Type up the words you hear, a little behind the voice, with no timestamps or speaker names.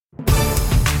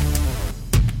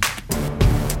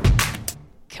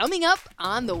Coming up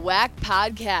on the WAC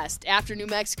podcast, after New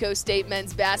Mexico State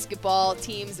men's basketball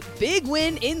team's big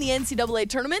win in the NCAA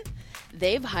tournament,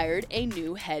 they've hired a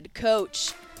new head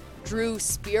coach. Drew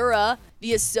Spira,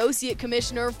 the associate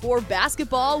commissioner for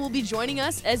basketball, will be joining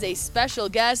us as a special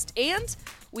guest, and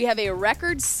we have a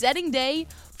record-setting day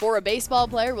for a baseball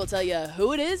player. We'll tell you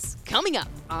who it is coming up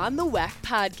on the WAC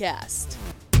podcast.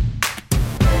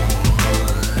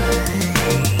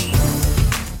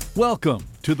 Welcome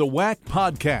to the WAC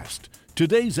podcast.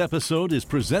 Today's episode is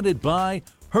presented by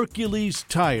Hercules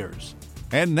Tires.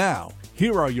 And now,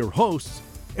 here are your hosts,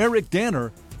 Eric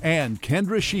Danner and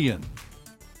Kendra Sheehan.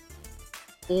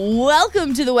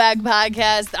 Welcome to the WAC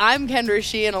podcast. I'm Kendra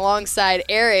Sheehan alongside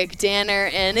Eric Danner,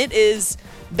 and it has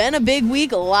been a big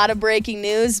week, a lot of breaking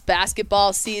news,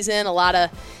 basketball season, a lot of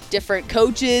different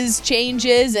coaches,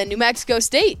 changes, and New Mexico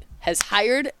State has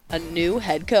hired a new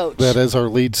head coach. That is our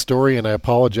lead story, and I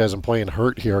apologize. I'm playing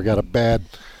hurt here. I got a bad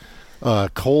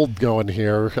cold going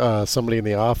here. Somebody in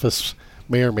the office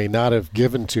may or may not have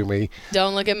given to me.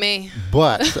 Don't look at me.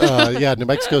 But, New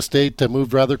Mexico State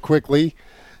moved rather quickly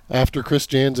after Chris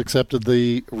Jans accepted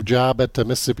the job at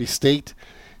Mississippi State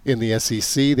in the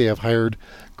SEC. They have hired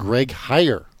Greg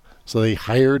Heiar. So they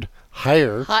hired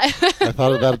Heiar. I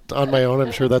thought of that on my own.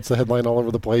 I'm sure that's the headline all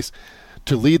over the place.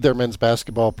 To lead their men's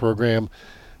basketball program.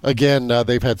 Again,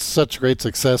 they've had such great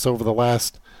success over the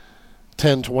last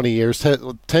 10, 20 years,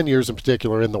 10 years in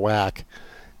particular in the WAC.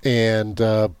 And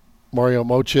Mario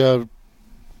Moccia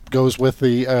goes with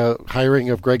the hiring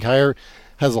of Greg Heiar,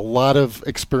 has a lot of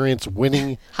experience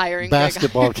winning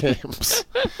basketball games.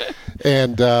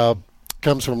 And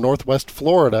comes from Northwest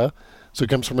Florida. So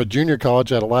comes from a junior college,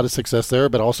 had a lot of success there,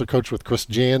 but also coached with Chris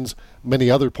Jans,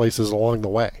 many other places along the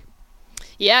way.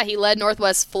 Yeah, he led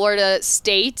Northwest Florida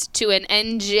State to an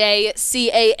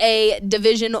NJCAA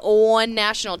Division I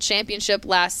national championship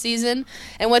last season.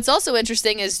 And what's also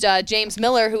interesting is James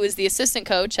Miller, who is the assistant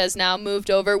coach, has now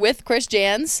moved over with Chris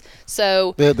Jans.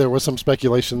 So there was some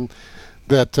speculation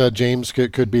that James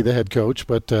could be the head coach,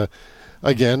 but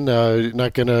again,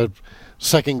 not going to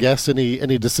second guess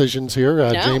any decisions here.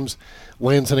 No. James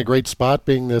lands in a great spot,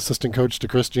 being the assistant coach to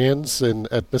Chris Jans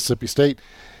at Mississippi State.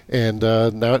 And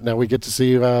now we get to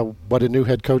see what a new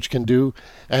head coach can do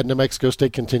at New Mexico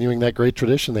State, continuing that great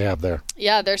tradition they have there.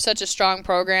 Yeah, they're such a strong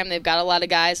program. They've got a lot of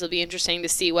guys. It'll be interesting to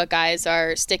see what guys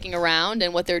are sticking around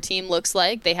and what their team looks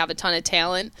like. They have a ton of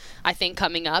talent, I think,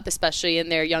 coming up, especially in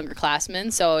their younger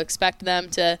classmen. So expect them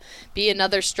to be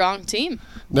another strong team.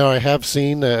 Now, I have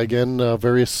seen,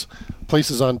 various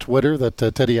places on Twitter that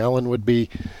Teddy Allen would be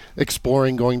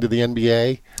exploring going to the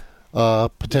NBA.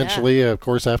 Potentially, of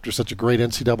course, after such a great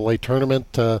NCAA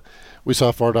tournament. We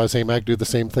saw Fardaws Aimaq do the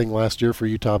same thing last year for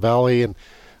Utah Valley. And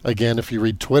again, if you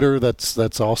read Twitter,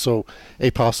 that's also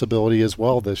a possibility as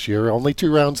well this year. Only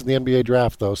 2 rounds in the NBA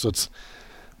draft, though, so it's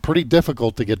pretty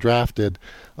difficult to get drafted.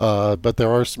 But there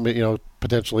are some,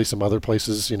 potentially some other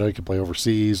places, you can play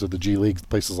overseas or the G League,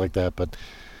 places like that. But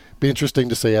be interesting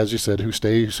to say, as you said, who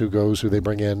stays, who goes, who they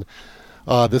bring in.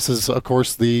 This is, of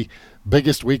course, the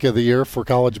biggest week of the year for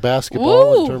college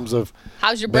basketball. Woo! In terms of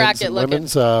how's your bracket looking?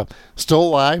 Women's, still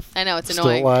alive. I know, it's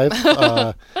annoying. Still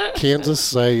alive.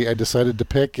 Kansas, I decided to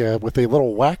pick with a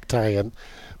little WAC tie-in.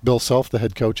 Bill Self, the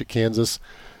head coach at Kansas,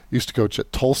 used to coach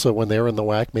at Tulsa when they were in the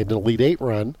WAC, made an Elite 8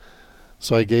 run.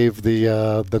 So I gave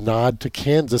the nod to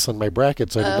Kansas on my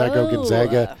bracket, so I did not go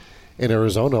Gonzaga in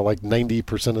Arizona like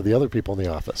 90% of the other people in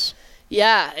the office.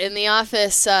 Yeah, in the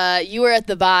office, you were at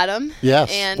the bottom.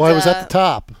 Yes. And, I was at the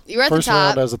top. You were at First the top.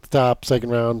 round, I was at the top.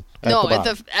 Second round, at the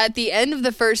bottom. At the end of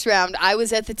the first round, I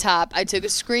was at the top. I took a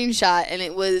screenshot, and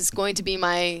it was going to be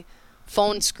my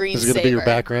phone screensaver. Is it going to be your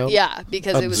background? Yeah,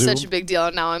 because it was Zoom? such a big deal,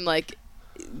 and now I'm like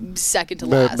second to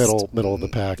last. Middle of the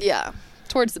pack. Yeah,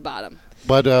 towards the bottom.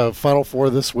 But Final Four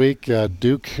this week,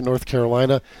 Duke, North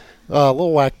Carolina. A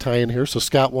little WAC tie-in here. So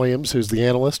Scott Williams, who's the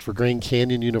analyst for Grand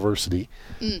Canyon University,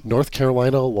 North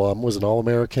Carolina alum, was an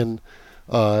All-American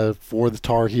for the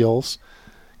Tar Heels.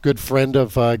 Good friend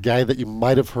of a guy that you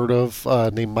might have heard of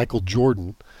named Michael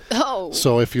Jordan. Oh.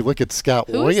 So if you look at Scott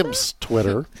Williams'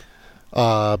 Twitter,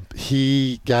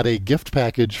 he got a gift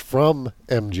package from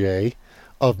MJ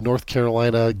of North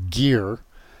Carolina gear,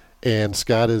 and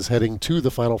Scott is heading to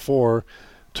the Final Four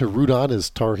to root on his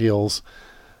Tar Heels.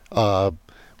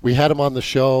 We had him on the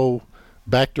show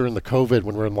back during the COVID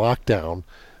when we were in lockdown.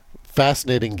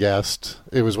 Fascinating guest.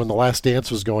 It was when The Last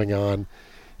Dance was going on.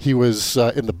 He was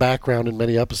in the background in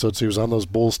many episodes. He was on those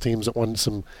Bulls teams that won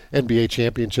some NBA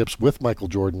championships with Michael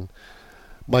Jordan.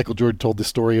 Michael Jordan told the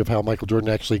story of how Michael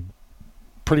Jordan actually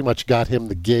pretty much got him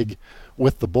the gig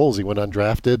with the Bulls. He went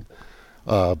undrafted.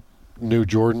 Knew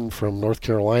Jordan from North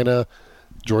Carolina.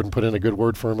 Jordan put in a good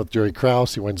word for him with Jerry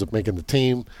Krause. He winds up making the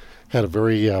team. Had a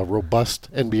very robust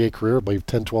NBA career, I believe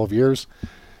 10, 12 years.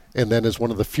 And then is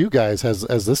one of the few guys has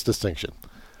this distinction.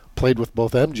 Played with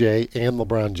both MJ and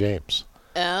LeBron James.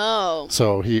 Oh.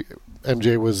 So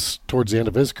MJ was towards the end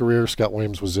of his career. Scott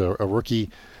Williams was a rookie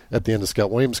at the end of Scott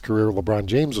Williams' career. LeBron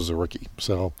James was a rookie.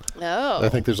 So I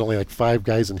think there's only like 5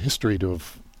 guys in history to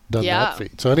have done that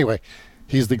feat. So anyway,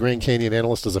 he's the Grand Canyon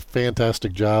analyst, does a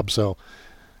fantastic job. So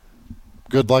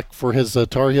good luck for his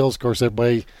Tar Heels. Of course,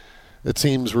 everybody, it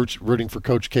seems, rooting for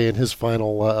Coach K in his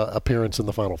final appearance in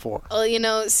the Final Four.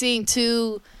 Well, seeing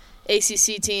 2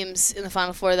 ACC teams in the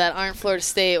Final Four that aren't Florida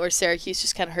State or Syracuse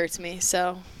just kind of hurts me.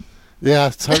 So yeah,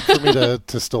 it's hard for me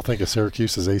to still think of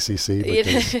Syracuse as ACC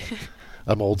because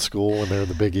I'm old school and they're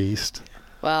the Big East.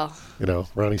 Well,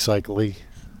 Ronnie Cycli,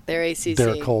 they're ACC.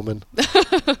 Derek Coleman,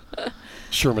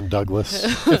 Sherman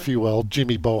Douglas, if you will,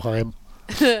 Jimmy Boeheim.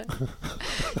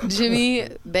 Jimmy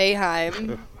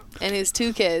Boeheim and his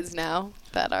 2 kids now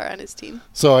that are on his team.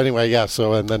 So anyway, yeah.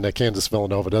 So and then Kansas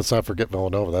Villanova. Let's not forget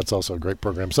Villanova. That's also a great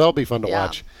program. So that'll be fun to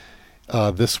watch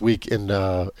this week in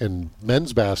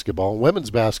men's basketball and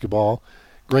women's basketball.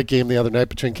 Great game the other night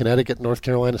between Connecticut and North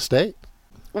Carolina State.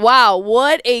 Wow,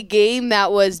 what a game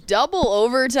that was. Double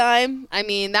overtime. I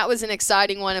mean, that was an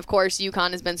exciting one. Of course,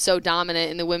 UConn has been so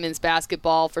dominant in the women's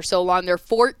basketball for so long. Their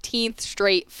 14th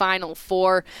straight Final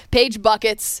Four. Paige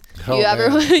Buckets. What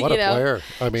a player.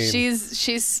 I mean,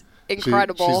 she's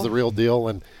incredible. She's the real deal.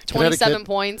 And 27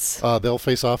 points. They'll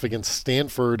face off against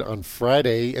Stanford on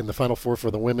Friday, and the Final Four for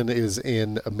the women is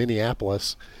in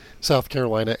Minneapolis. South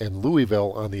Carolina and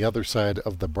Louisville on the other side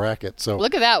of the bracket. So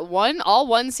look at that. All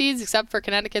 1 seeds except for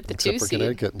Connecticut, the 2 seed. Except for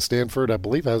Connecticut. And Stanford, I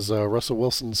believe, has Russell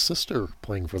Wilson's sister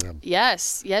playing for them.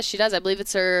 Yes, she does. I believe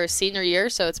it's her senior year,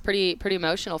 so it's pretty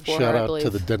emotional for her, I believe. Shout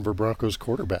out to the Denver Broncos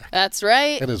quarterback. That's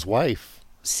right. And his wife.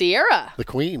 Sierra. The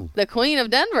Queen. The Queen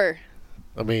of Denver.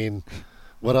 I mean,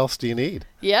 what else do you need?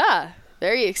 Yeah,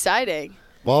 very exciting.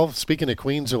 Well, speaking of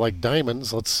queens are like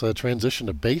diamonds, let's transition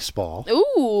to baseball.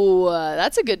 Ooh,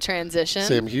 that's a good transition.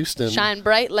 Sam Houston. Shine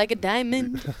bright like a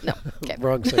diamond. No, okay.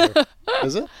 Wrong singer.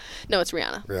 Is it? No, it's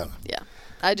Rihanna. Rihanna. Yeah.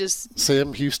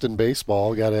 Sam Houston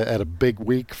baseball had a big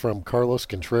week from Carlos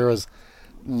Contreras.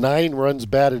 9 runs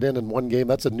batted in 1 game.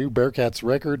 That's a new Bearcats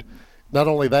record. Not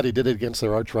only that, he did it against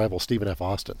their arch rival, Stephen F.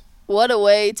 Austin. What a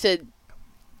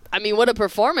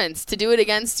performance to do it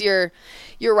against your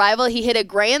rival. He hit a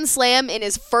grand slam in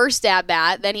his first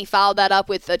at-bat. Then he followed that up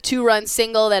with a 2-run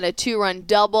single, then a 2-run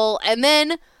double, and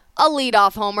then a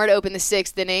leadoff homer to open the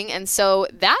 6th inning. And so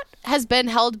that has been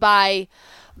held by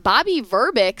Bobby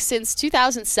Verbick since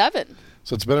 2007.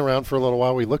 So it's been around for a little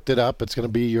while. We looked it up. It's going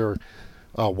to be your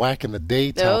whack in the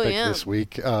day topic this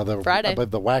week. Friday.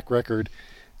 But the whack record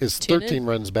is 13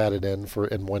 runs batted in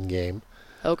 1 game.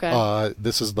 Okay.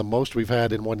 This is the most we've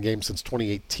had in 1 game since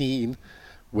 2018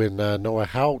 when Noah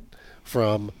Hout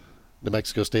from New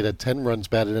Mexico State had 10 runs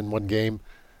batted in 1 game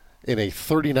in a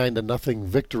 39-0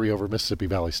 victory over Mississippi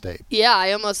Valley State. Yeah,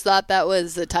 I almost thought that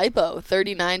was a typo,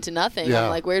 39-0. Yeah.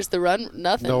 I'm like, where's the run?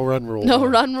 Nothing. No run rule. No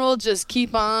run rule, just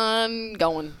keep on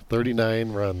going.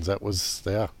 39 runs. That was,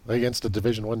 against a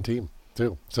Division I team,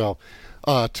 too. So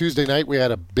Tuesday night we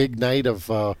had a big night of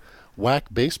WAC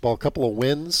baseball, a couple of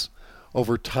wins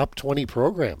over top 20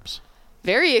 programs.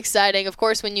 Very exciting. Of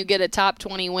course, when you get a top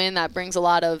 20 win, that brings a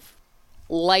lot of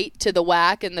light to the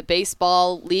WAC and the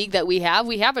baseball league that we have.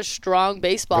 We have a strong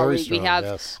baseball league. Strong, we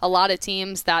have a lot of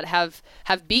teams that have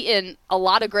beaten a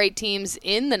lot of great teams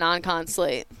in the non-con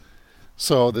slate.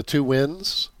 So the 2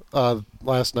 wins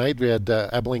last night, we had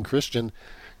Abilene Christian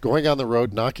going on the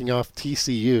road, knocking off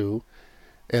TCU.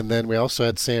 And then we also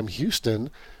had Sam Houston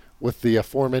with the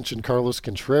aforementioned Carlos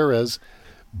Contreras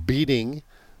beating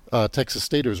Texas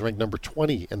State, who's ranked number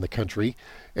 20 in the country.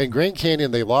 And Grand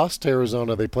Canyon, they lost to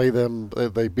Arizona. They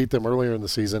beat them earlier in the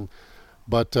season,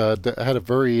 but had a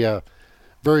very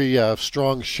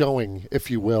strong showing,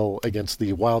 if you will, against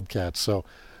the Wildcats. So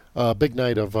big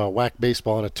night of WAC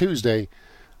baseball on a Tuesday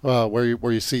where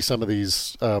you see some of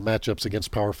these matchups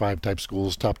against Power 5 type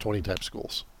schools, top 20 type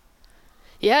schools.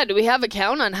 Yeah, do we have a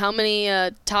count on how many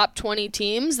top 20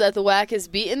 teams that the WAC has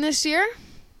beaten this year?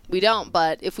 We don't,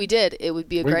 but if we did, it would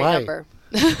be a great number.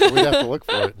 We'd have to look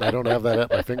for it. I don't have that at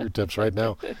my fingertips right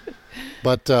now.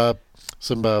 But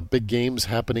some big games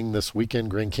happening this weekend.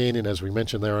 Grand Canyon, as we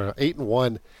mentioned, they're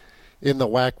 8-1 in the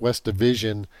WAC West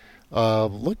Division.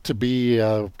 Look to be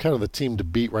kind of the team to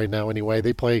beat right now anyway.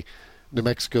 They play New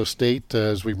Mexico State,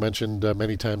 as we've mentioned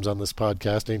many times on this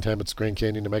podcast. Anytime it's Grand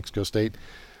Canyon, New Mexico State,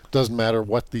 doesn't matter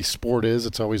what the sport is.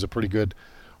 It's always a pretty good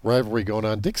rivalry going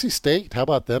on. Dixie State, how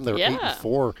about them? They're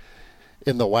 8-4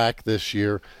 in the WAC this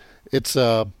year. It's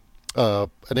an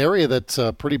area that's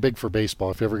pretty big for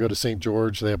baseball. If you ever go to St.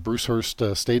 George, they have Bruce Hurst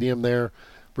Stadium there.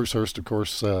 Bruce Hurst, of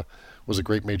course, was a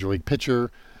great major league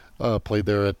pitcher, played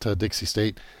there at Dixie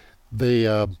State. They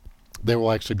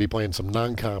will actually be playing some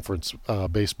non-conference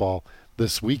baseball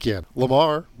this weekend.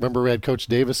 Lamar, remember we had Coach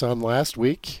Davis on last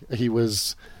week. He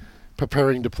was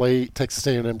preparing to play Texas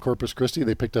A&M Corpus Christi.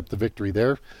 They picked up the victory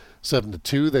there,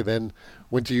 7-2. They then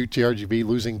went to UTRGV,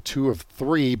 losing 2 of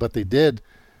 3, but they did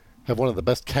have one of the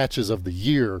best catches of the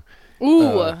year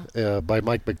by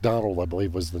Mike McDonald, I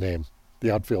believe was the name,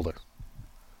 the outfielder.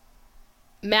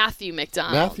 Matthew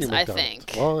McDonald, I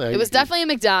think. Well, it was definitely a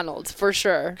McDonald, for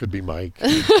sure. Could be Mike.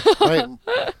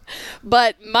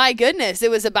 But my goodness,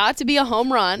 it was about to be a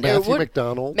home run. Matthew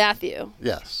McDonald. Matthew.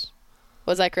 Yes.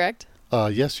 Was I correct?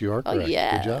 Yes, you are correct. Oh,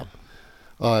 yeah. Good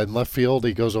job. In left field,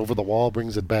 he goes over the wall,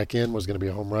 brings it back in, was going to be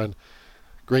a home run.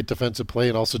 Great defensive play,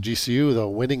 and also GCU, though,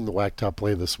 winning the WAC Top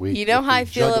play this week. You know how I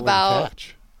feel about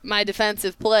catch. My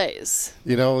defensive plays.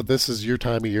 You know, this is your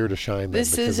time of year to shine. This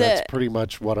because is that's it. Pretty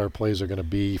much what our plays are going to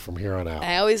be from here on out.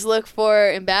 I always look for,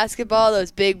 in basketball,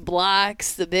 those big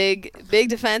blocks, the big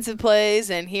defensive plays,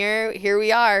 and here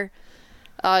we are.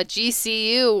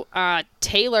 GCU,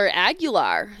 Taylor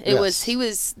Aguilar. He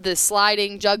was the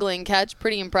sliding, juggling catch.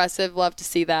 Pretty impressive. Love to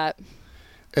see that.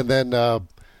 And then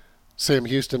Sam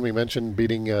Houston, we mentioned,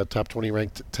 beating top 20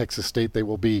 ranked Texas State. They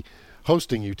will be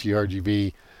hosting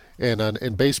UTRGV. And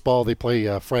in baseball, they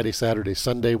play Friday, Saturday,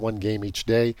 Sunday, one game each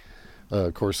day.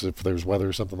 Of course, if there's weather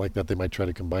or something like that, they might try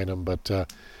to combine them. But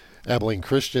Abilene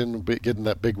Christian getting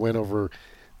that big win over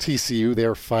TCU.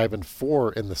 They're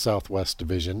 5-4 in the Southwest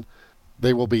Division.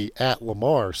 They will be at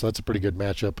Lamar, so that's a pretty good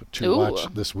matchup to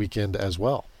watch this weekend as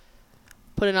well.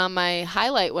 Put it on my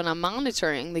highlight when I'm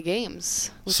monitoring the games.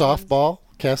 Softball,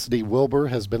 Cassidy Wilbur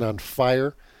has been on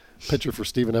fire. Pitcher for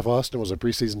Stephen F. Austin, was a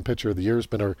preseason pitcher of the year. Has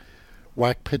been our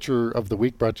WAC Pitcher of the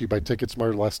Week, brought to you by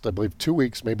TicketSmart. Last, I believe, 2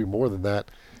 weeks, maybe more than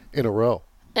that, in a row.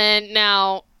 And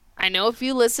now, I know if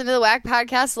you listened to the WAC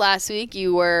podcast last week,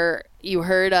 you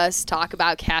heard us talk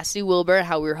about Cassidy Wilbur,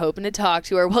 how we were hoping to talk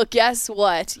to her. Well, guess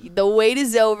what? The wait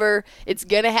is over. It's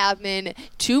going to happen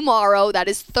tomorrow. That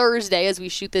is Thursday, as we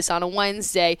shoot this on a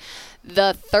Wednesday,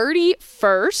 the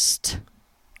 31st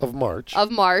of March. And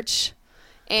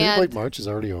Can you believe March is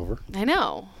already over? I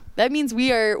know. That means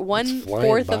we are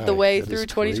 1/4 of the way through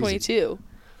 2022.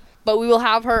 But we will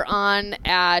have her on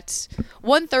at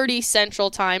 1:30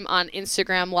 Central Time on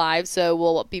Instagram Live, so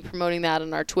we'll be promoting that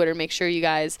on our Twitter. Make sure you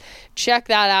guys check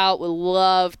that out. We'd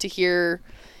love to hear,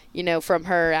 from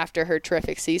her after her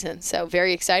terrific season. So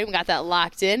very excited. We got that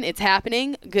locked in. It's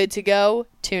happening. Good to go.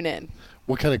 Tune in.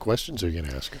 What kind of questions are you going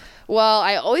to ask her? Well,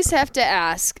 I always have to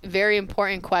ask very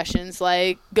important questions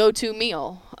like go-to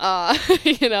meal. What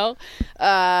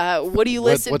do you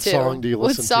listen to? What song do you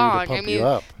listen to pump you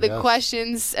up? The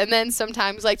questions, and then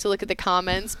sometimes like to look at the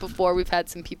comments before. We've had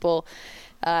some people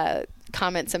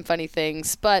comment some funny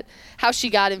things, but how she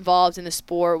got involved in the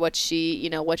sport, what she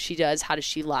does, how does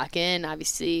she lock in?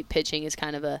 Obviously, pitching is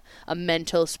kind of a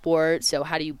mental sport, so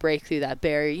how do you break through that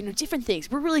barrier? Different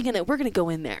things. We're gonna go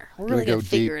in there. We're really gonna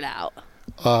figure it out.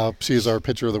 She is our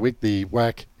Pitcher of the Week, the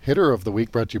WAC Hitter of the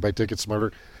Week, brought to you by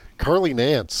TicketSmarter. Carly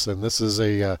Nance, and this is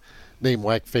a name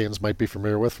WAC fans might be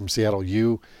familiar with from Seattle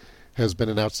U, has been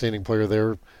an outstanding player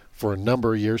there for a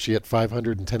number of years. She hit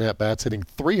 510 at-bats, hitting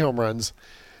 3 home runs,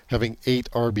 having 8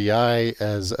 RBI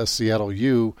as a Seattle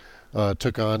U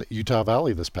took on Utah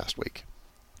Valley this past week.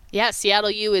 Yeah,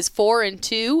 Seattle U is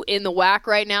 4-2 in the WAC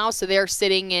right now, so they're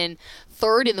sitting in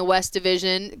 3rd in the West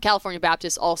Division. California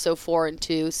Baptist also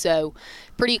 4-2, so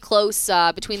pretty close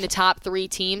between the top 3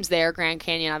 teams there. Grand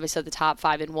Canyon obviously at the top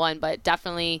 5-1, but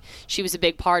definitely she was a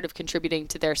big part of contributing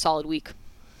to their solid week.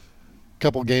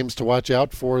 Couple games to watch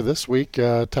out for this week.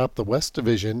 Top the West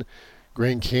Division,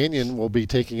 Grand Canyon will be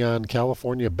taking on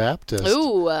California Baptist.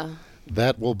 Ooh.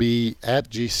 That will be at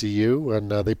GCU,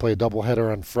 and they play a doubleheader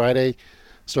on Friday,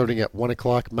 starting at 1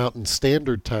 o'clock Mountain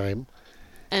Standard Time,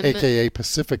 a.k.a.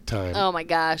 Pacific Time. Oh, my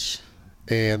gosh.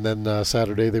 And then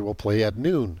Saturday they will play at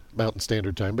noon Mountain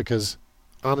Standard Time because,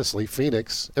 honestly,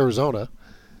 Phoenix, Arizona,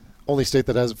 only state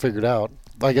that hasn't figured out,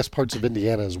 I guess parts of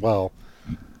Indiana as well,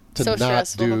 to so not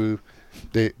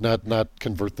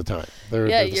convert the time. They're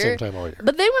the same time all year.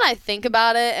 But then when I think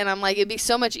about it, and I'm like, it'd be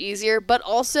so much easier, but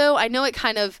also I know it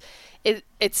kind of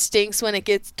it stinks when it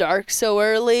gets dark so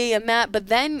early and that, but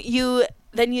then you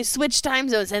switch time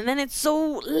zones and then it's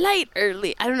so light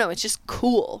early. I don't know, it's just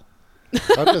cool.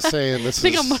 I'm just saying this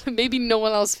is... maybe no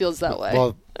one else feels that way.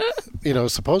 Well,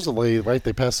 supposedly, right,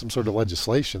 they passed some sort of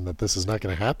legislation that this is not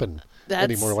going to happen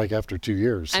anymore, like after 2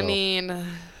 years. So I mean...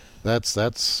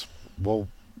 That's well,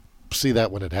 see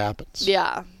that when it happens.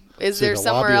 Yeah. Is So there the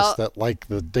somewhere lobbyists else? that like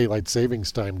the daylight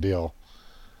savings time deal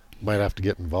might have to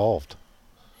get involved.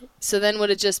 So then would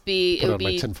it just be? Put on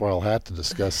my tinfoil hat to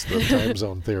discuss the time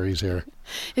zone theories here.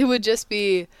 It would just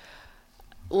be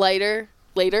later.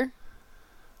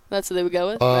 That's what they would go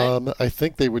with, right? I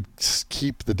think they would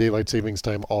keep the daylight savings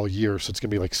time all year, so it's going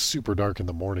to be like super dark in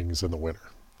the mornings in the winter.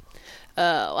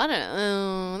 I don't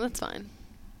know. That's fine.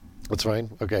 That's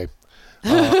fine? Okay.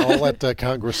 I'll let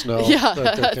Congress know Yeah,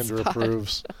 that that's Kendra fine.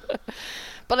 approves.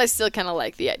 But I still kind of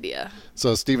like the idea.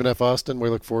 So, Stephen F. Austin, we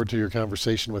look forward to your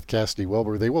conversation with Cassidy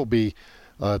Wilbur. They will be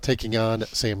taking on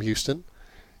Sam Houston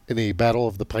in a battle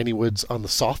of the Piney Woods on the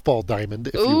softball diamond,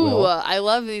 if you will. I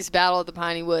love these Battle of the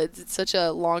Piney Woods. It's such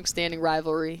a long-standing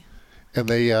rivalry. And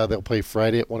they'll play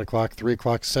Friday at 1 o'clock, 3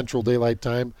 o'clock Central Daylight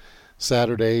Time,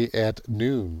 Saturday at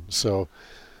noon. So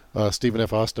Stephen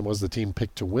F. Austin was the team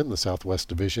picked to win the Southwest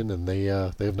Division, and they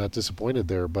have not disappointed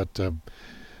there. But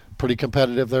pretty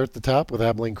competitive there at the top with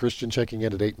Abilene Christian checking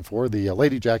in at 8-4. The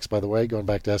Lady Jacks, by the way, going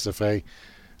back to SFA,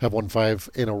 have won 5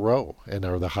 in a row and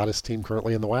are the hottest team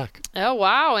currently in the WAC. Oh,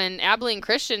 wow. And Abilene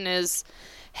Christian is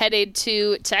headed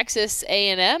to Texas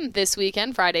A&M this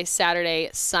weekend, Friday, Saturday,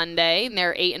 Sunday. And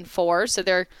they're 8-4,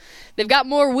 so they've got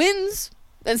more wins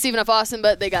than Stephen F. Austin,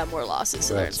 but they got more losses,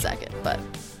 so they're in second. But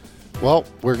well,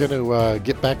 we're going to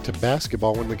get back to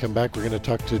basketball. When we come back, we're going to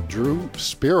talk to Drew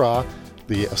Spira,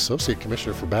 the Associate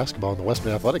Commissioner for Basketball in the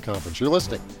Western Athletic Conference. You're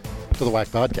listening to the WAC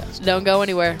Podcast. Don't go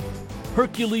anywhere.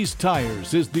 Hercules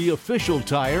Tires is the official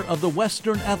tire of the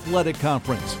Western Athletic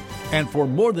Conference, and for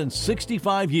more than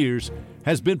 65 years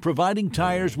has been providing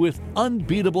tires with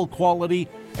unbeatable quality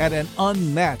at an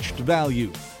unmatched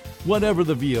value. Whatever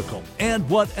the vehicle and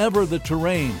whatever the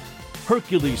terrain,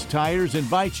 Hercules Tires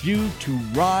invites you to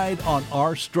ride on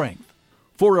our strength.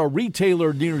 For a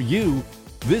retailer near you,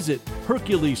 visit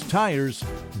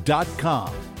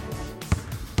HerculesTires.com.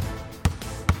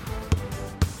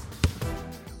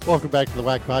 Welcome back to the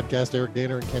WAC Podcast. Eric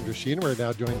Danner and Kendra Sheehan. We're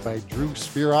now joined by Drew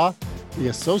Spira, the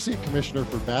Associate Commissioner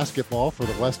for Basketball for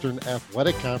the Western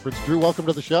Athletic Conference. Drew, welcome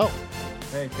to the show.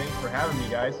 Hey, thanks for having me,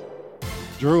 guys.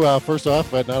 Drew, first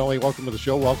off, not only welcome to the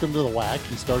show, welcome to the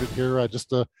WAC. You started here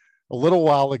just a little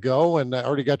while ago and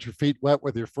already got your feet wet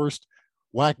with your first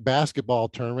WAC basketball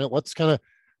tournament. Let's kind of,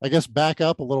 I guess, back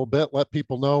up a little bit, let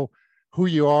people know who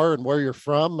you are and where you're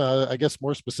from. I guess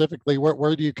more specifically,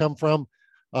 where do you come from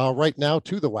right now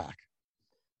to the WAC?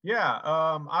 Yeah,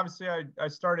 obviously I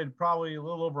started probably a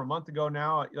little over a month ago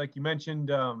now. Like you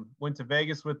mentioned, went to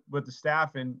Vegas with the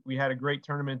staff, and we had a great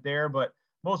tournament there. But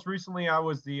most recently, I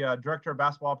was the Director of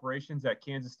Basketball Operations at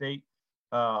Kansas State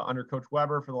under Coach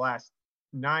Weber for the last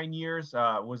 9 years.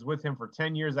 Was with him for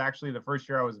 10 years, actually. The first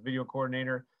year I was a video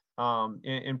coordinator.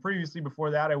 And previously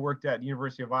before that, I worked at the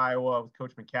University of Iowa with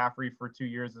Coach McCaffrey for 2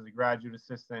 years as a graduate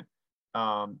assistant.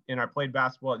 And I played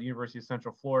basketball at the University of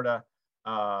Central Florida,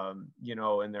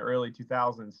 in the early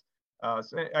 2000s.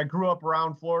 So I grew up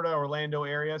around Florida, Orlando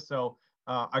area. So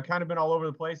I've kind of been all over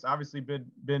the place. Obviously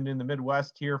been in the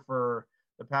Midwest here for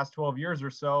the past 12 years or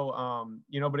so,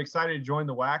 but excited to join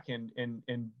the WAC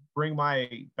and bring my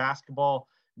basketball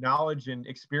knowledge and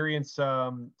experience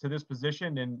to this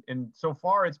position. And so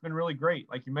far it's been really great.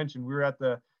 Like you mentioned, we were at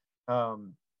the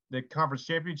conference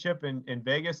championship in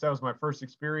Vegas. That was my first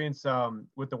experience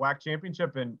with the WAC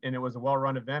championship, and it was a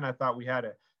well-run event. I thought we had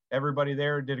everybody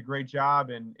there did a great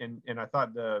job, and I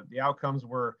thought the outcomes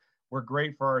were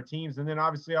great for our teams. And then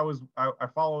obviously I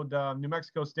followed New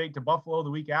Mexico State to Buffalo the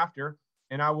week after,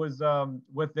 and I was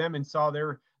with them and saw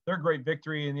their great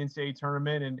victory in the NCAA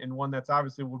tournament, and one that's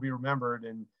obviously will be remembered.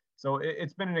 And so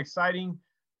it's been an exciting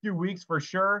few weeks for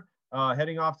sure.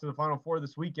 Heading off to the Final Four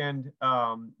this weekend,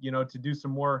 to do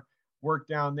some more work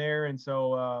down there. And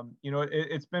so,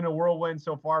 it's been a whirlwind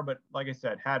so far, but like I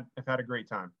said, I've had a great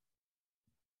time.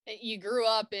 You grew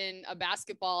up in a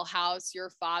basketball house.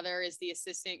 Your father is the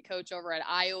assistant coach over at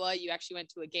Iowa. You actually went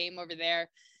to a game over there.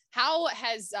 How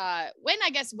has, when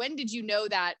did you know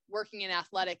that working in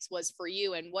athletics was for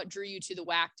you, and what drew you to the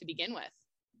WAC to begin with?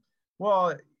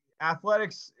 Well,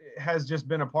 athletics has just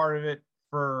been a part of it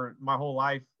for my whole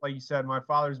life. Like you said, my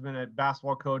father's been a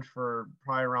basketball coach for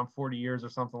probably around 40 years or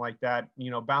something like that.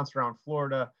 Bounced around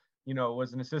Florida,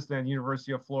 was an assistant at the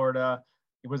University of Florida.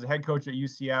 He was a head coach at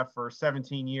UCF for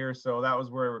 17 years. So that was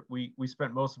where we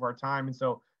spent most of our time. And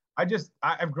so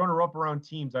I've grown up around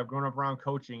teams. I've grown up around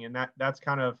coaching, and that's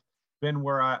kind of been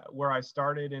where I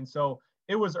started. And so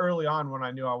it was early on when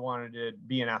I knew I wanted to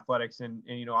be in athletics. And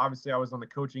obviously I was on the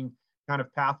coaching kind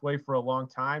of pathway for a long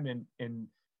time. And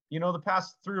the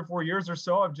past 3 or 4 years or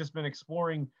so, I've just been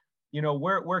exploring,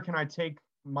 where can I take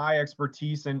my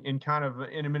expertise in kind of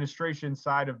an administration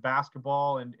side of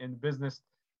basketball and business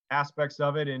aspects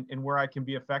of it, and where I can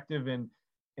be effective.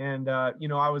 And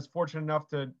I was fortunate enough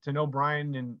to know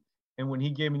Brian, and when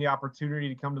he gave me the opportunity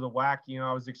to come to the WAC,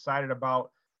 I was excited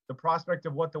about the prospect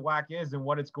of what the WAC is and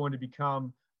what it's going to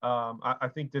become. I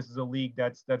think this is a league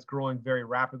that's growing very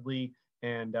rapidly,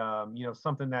 and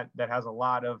something that has a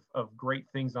lot of great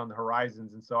things on the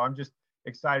horizons. And so I'm just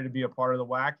excited to be a part of the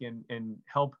WAC and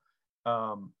help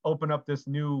open up this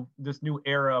new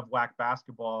era of WAC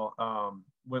basketball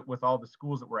with all the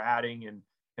schools that we're adding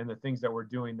and the things that we're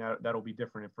doing that'll be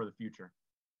different for the future.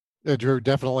 Drew,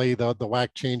 definitely the WAC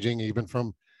changing even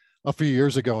from a few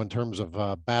years ago in terms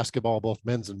of basketball, both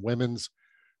men's and women's.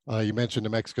 You mentioned New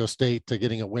Mexico State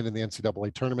getting a win in the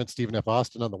NCAA tournament. Stephen F.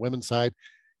 Austin on the women's side,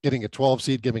 getting a 12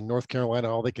 seed, giving North Carolina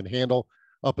all they can handle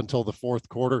up until the fourth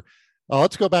quarter.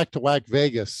 Let's go back to WAC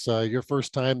Vegas. Your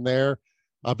first time there.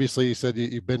 Obviously, you said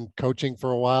you've been coaching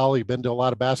for a while. You've been to a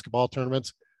lot of basketball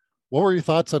tournaments. What were your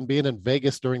thoughts on being in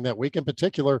Vegas during that week in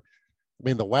particular? I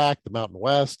mean, the WAC, the Mountain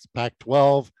West,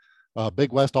 Pac-12,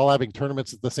 Big West, all having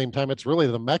tournaments at the same time. It's really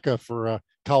the mecca for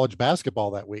college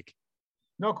basketball that week.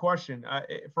 No question.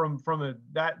 From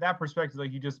that perspective,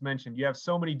 like you just mentioned, you have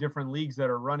so many different leagues that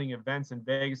are running events in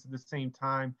Vegas at the same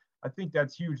time. I think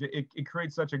that's huge. It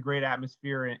creates such a great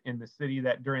atmosphere in the city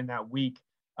that during that week,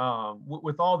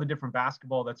 with all the different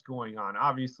basketball that's going on.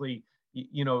 Obviously,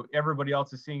 everybody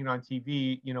else is seeing it on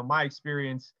TV. My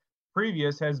experience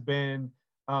previous has been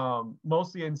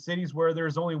mostly in cities where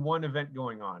there's only one event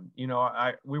going on.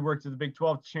 We worked at the Big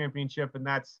 12 championship, and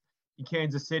that's in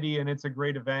Kansas City, and it's a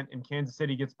great event, and Kansas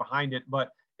City gets behind it, but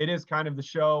it is kind of the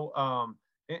show.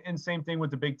 And same thing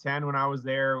with the Big Ten. When I was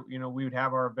there, we would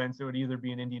have our events. It would either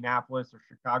be in Indianapolis or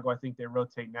Chicago. I think they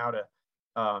rotate now to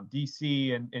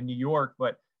DC and New York,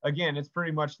 but again, it's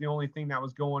pretty much the only thing that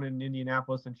was going in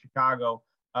Indianapolis and Chicago.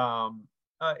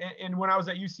 And when I was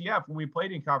at UCF, when we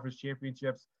played in conference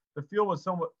championships, the field was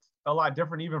a lot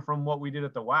different even from what we did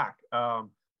at the WAC.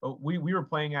 We were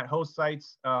playing at host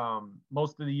sites.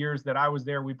 Most of the years that I was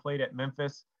there, we played at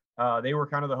Memphis. They were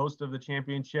kind of the host of the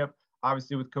championship,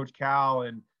 obviously with Coach Cal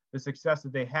and the success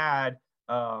that they had.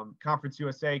 Conference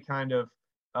USA kind of,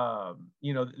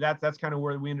 that's kind of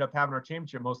where we ended up having our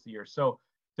championship most of the year. So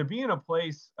to be in a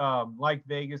place like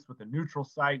Vegas with a neutral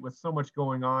site with so much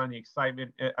going on, the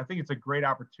excitement, I think it's a great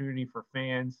opportunity for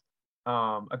fans,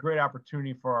 a great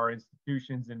opportunity for our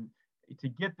institutions, and to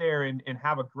get there and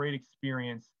have a great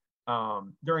experience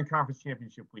during conference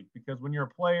championship week. Because when you're a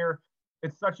player,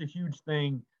 it's such a huge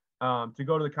thing to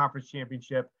go to the conference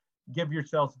championship, give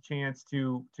yourselves a chance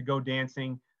to go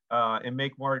dancing and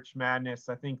make March Madness.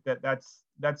 I think that's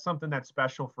something that's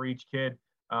special for each kid.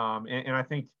 And I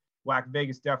think WAC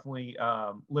Vegas definitely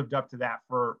lived up to that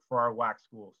for our WAC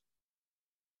schools.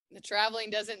 The traveling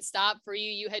doesn't stop for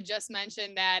you. You had just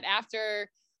mentioned that after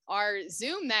our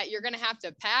Zoom that you're going to have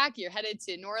to pack. You're headed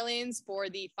to New Orleans for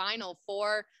the Final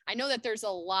Four. I know that there's a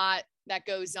lot that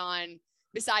goes on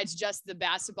besides just the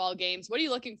basketball games. What are you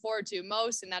looking forward to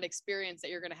most in that experience that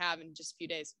you're going to have in just a few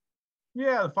days?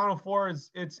 Yeah, the Final Four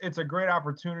it's a great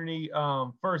opportunity.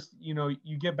 First, you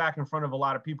get back in front of a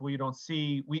lot of people you don't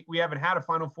see. We haven't had a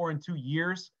Final Four in 2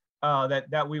 years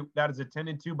that is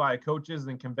attended to by coaches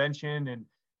and convention,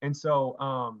 and so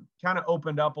kind of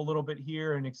opened up a little bit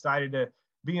here, and excited to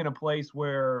be in a place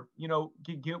where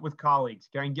get with colleagues,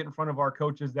 get in front of our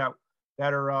coaches that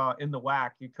are in the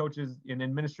WAC, coaches and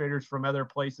administrators from other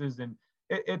places, and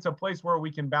it's a place where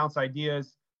we can bounce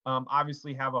ideas.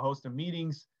 Obviously, have a host of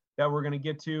meetings that we're going to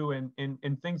get to,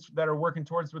 and things that are working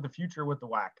towards with the future with the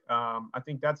WAC. I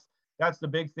think that's the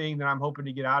big thing that I'm hoping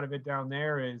to get out of it down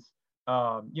there is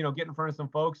get in front of some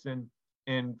folks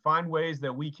and find ways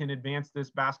that we can advance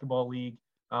this basketball league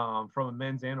from a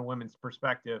men's and a women's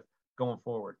perspective going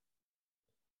forward.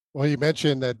 Well, you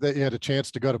mentioned that you had a chance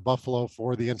to go to Buffalo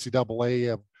for the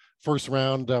NCAA first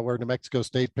round where New Mexico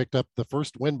State picked up the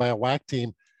first win by a WAC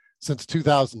team since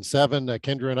 2007.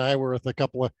 Kendra and I were with a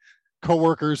couple of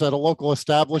coworkers at a local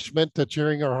establishment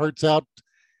cheering our hearts out.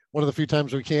 One of the few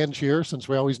times we can cheer, since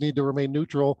we always need to remain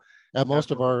neutral at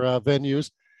most of our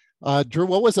venues. Drew,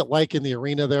 what was it like in the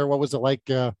arena there? What was it like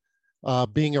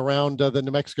being around the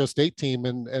New Mexico State team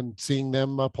and seeing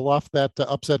them pull off that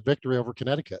upset victory over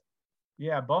Connecticut?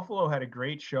 Yeah, Buffalo had a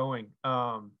great showing.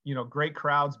 Great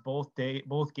crowds both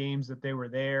games that they were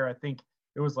there. I think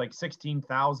it was like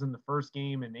 16,000 the first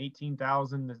game and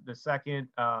 18,000 the second.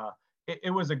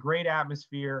 It was a great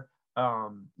atmosphere.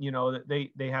 They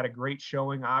had a great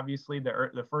showing. Obviously,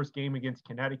 the first game against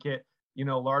Connecticut,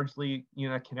 largely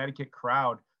Connecticut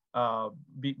crowd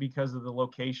because of the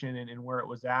location and where it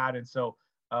was at. And so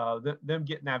them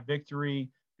getting that victory,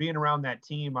 being around that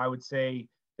team, I would say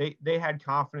they had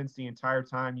confidence the entire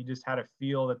time. You just had to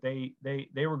feel that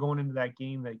they were going into that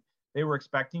game that they were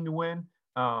expecting to win.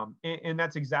 And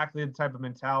that's exactly the type of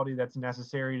mentality that's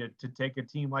necessary to take a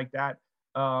team like that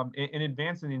and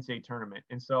advance in the NCAA tournament.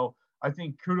 And so I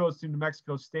think kudos to New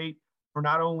Mexico State for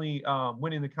not only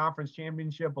winning the conference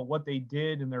championship, but what they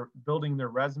did and they're building their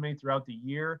resume throughout the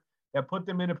year that put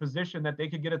them in a position that they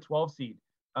could get a 12 seed.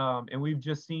 And we've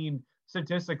just seen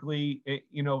statistically,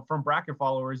 from bracket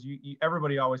followers,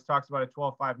 everybody always talks about a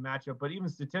 12-5 matchup, but even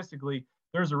statistically,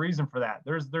 there's a reason for that.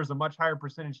 There's a much higher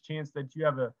percentage chance that you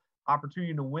have an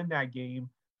opportunity to win that game.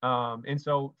 And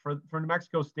so for New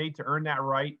Mexico State to earn that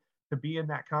right, to be in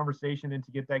that conversation and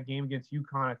to get that game against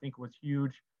UConn, I think was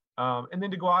huge. And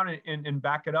then to go out and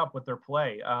back it up with their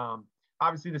play.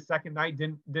 Obviously, the second night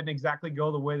didn't exactly go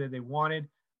the way that they wanted.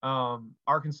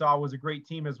 Arkansas was a great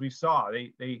team, as we saw.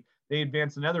 They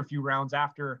advanced another few rounds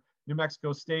after New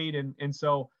Mexico State, and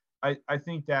so I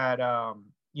think that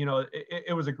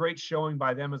it was a great showing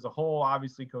by them as a whole.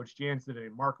 Obviously, Coach Jans did a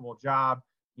remarkable job.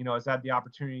 Has had the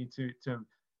opportunity to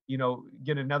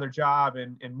get another job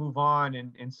and move on,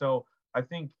 and so I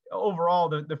think overall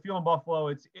the feel in Buffalo,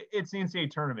 it's the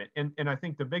NCAA tournament, and I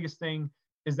think the biggest thing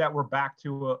is that we're back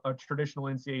to a traditional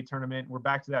NCAA tournament. We're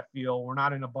back to that feel. We're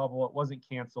not in a bubble. It wasn't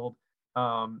canceled.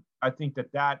 I think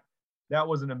that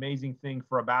was an amazing thing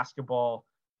for a basketball,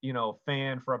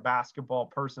 fan, for a basketball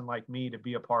person like me to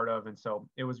be a part of. And so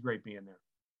it was great being there.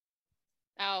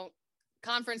 Now,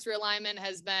 conference realignment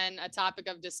has been a topic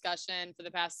of discussion for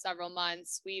the past several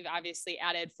months. We've obviously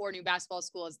added 4 new basketball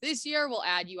schools this year. We'll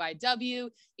add UIW,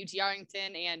 UT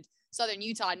Arlington, and Southern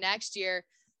Utah next year.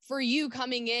 For you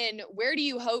coming in, where do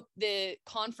you hope the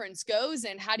conference goes,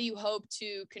 and how do you hope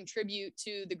to contribute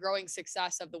to the growing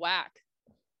success of the WAC?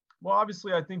 Well,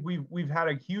 obviously, I think we've had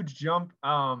a huge jump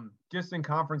just in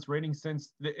conference ratings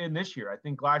in this year. I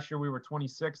think last year we were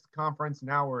 26th conference.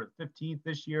 Now we're 15th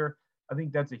this year. I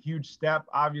think that's a huge step.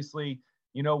 Obviously,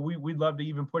 we'd love to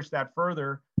even push that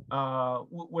further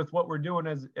with what we're doing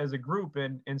as a group.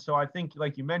 And so I think,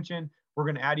 like you mentioned, we're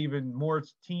going to add even more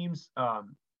teams.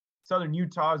 Southern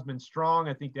Utah has been strong.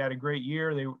 I think they had a great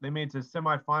year. They made it to the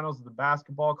semifinals of the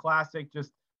basketball classic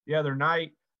just the other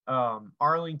night.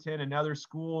 Arlington, another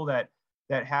school that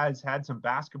has had some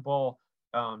basketball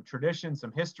tradition,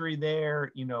 some history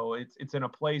there. It's in a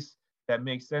place that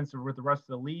makes sense with the rest of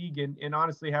the league, and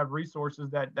honestly have resources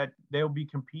that they'll be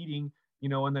competing,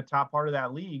 in the top part of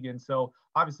that league. And so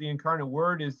obviously Incarnate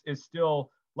Word is still,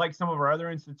 like some of our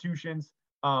other institutions,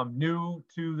 new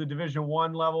to the Division I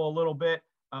level a little bit.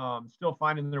 Still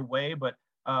finding their way, but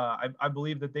I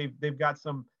believe that they've got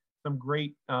some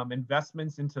great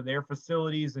investments into their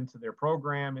facilities, into their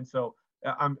program, and so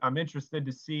I'm interested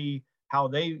to see how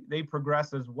they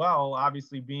progress as well.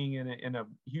 Obviously, being in a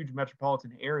huge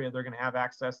metropolitan area, they're going to have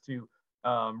access to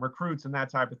recruits and that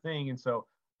type of thing, and so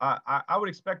I would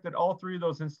expect that all 3 of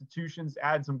those institutions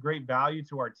add some great value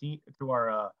to our team, to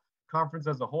our conference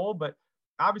as a whole. But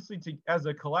obviously, as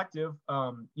a collective,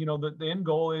 the end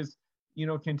goal is,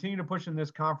 continue to push in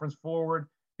this conference forward,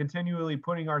 continually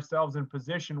putting ourselves in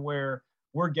position where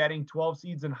we're getting 12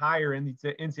 seeds and higher in the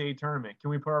NCAA tournament. Can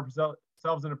we put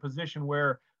ourselves in a position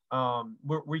where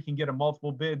we can get a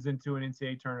multiple bids into an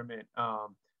NCAA tournament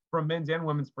from men's and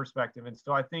women's perspective? And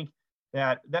so I think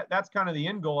that's kind of the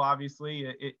end goal.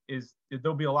 Obviously,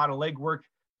 there'll be a lot of legwork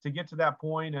to get to that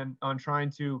point, and on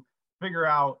trying to figure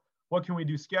out what can we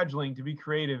do scheduling to be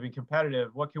creative and competitive.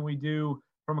 What can we do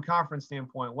from a conference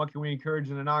standpoint? What can we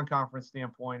encourage in a non-conference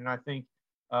standpoint? And I think,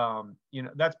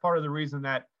 that's part of the reason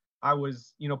that I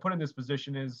was, put in this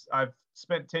position is I've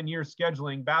spent 10 years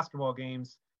scheduling basketball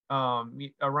games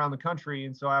around the country.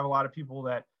 And so I have a lot of people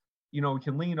that, we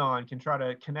can lean on, can try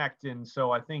to connect. And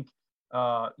so I think,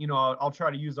 I'll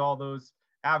try to use all those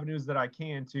avenues that I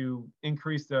can to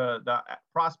increase the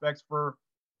prospects for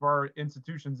our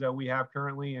institutions that we have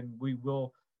currently, and we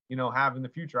will, have in the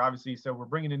future, obviously. So we're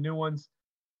bringing in new ones,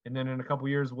 and then in a couple of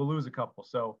years we'll lose a couple.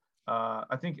 So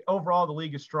I think overall the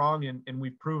league is strong, and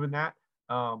we've proven that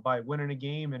by winning a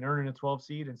game and earning a 12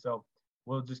 seed. And so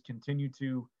we'll just continue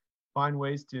to find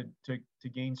ways to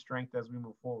gain strength as we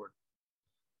move forward.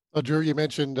 Well, Drew, you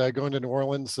mentioned going to New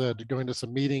Orleans, going to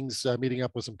some meetings, meeting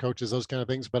up with some coaches, those kind of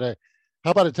things. But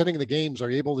how about attending the games?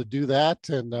 Are you able to do that?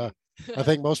 And I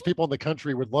think most people in the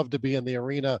country would love to be in the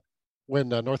arena when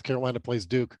North Carolina plays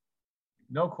Duke.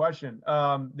 No question.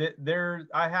 I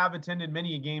have attended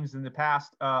many games in the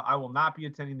past. I will not be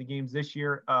attending the games this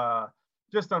year.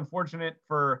 Just unfortunate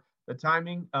for the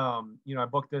timing. I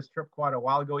booked this trip quite a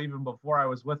while ago, even before I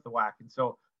was with the WAC. And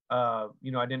so, I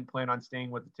didn't plan on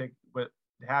staying with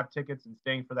have tickets and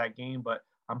staying for that game. But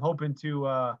I'm hoping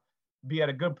to be at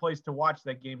a good place to watch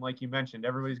that game. Like you mentioned,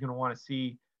 everybody's going to want to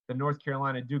see the North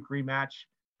Carolina Duke rematch.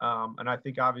 And I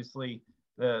think obviously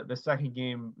the second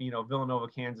game, Villanova,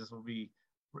 Kansas will be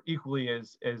equally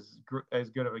as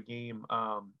good of a game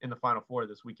in the Final Four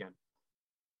this weekend.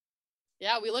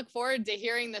 Yeah, we look forward to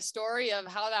hearing the story of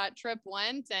how that trip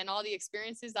went and all the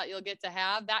experiences that you'll get to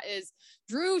have. That is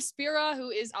Drew Spira,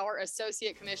 who is our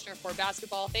Associate Commissioner for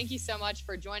Basketball. Thank you so much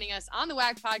for joining us on the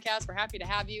WAC podcast. We're happy to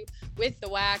have you with the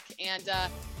WAC, and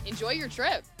enjoy your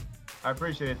trip. I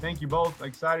appreciate it. Thank you both.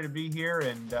 Excited to be here,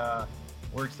 and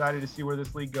we're excited to see where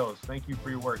this league goes. Thank you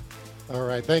for your work. All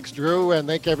right. Thanks, Drew, and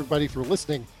thank everybody for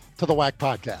listening to the WAC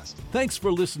podcast. Thanks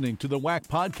for listening to the WAC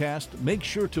podcast. Make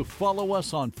sure to follow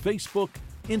us on Facebook,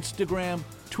 Instagram,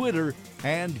 Twitter,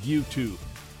 and YouTube.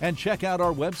 And check out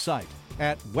our website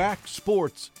at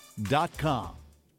wacsports.com.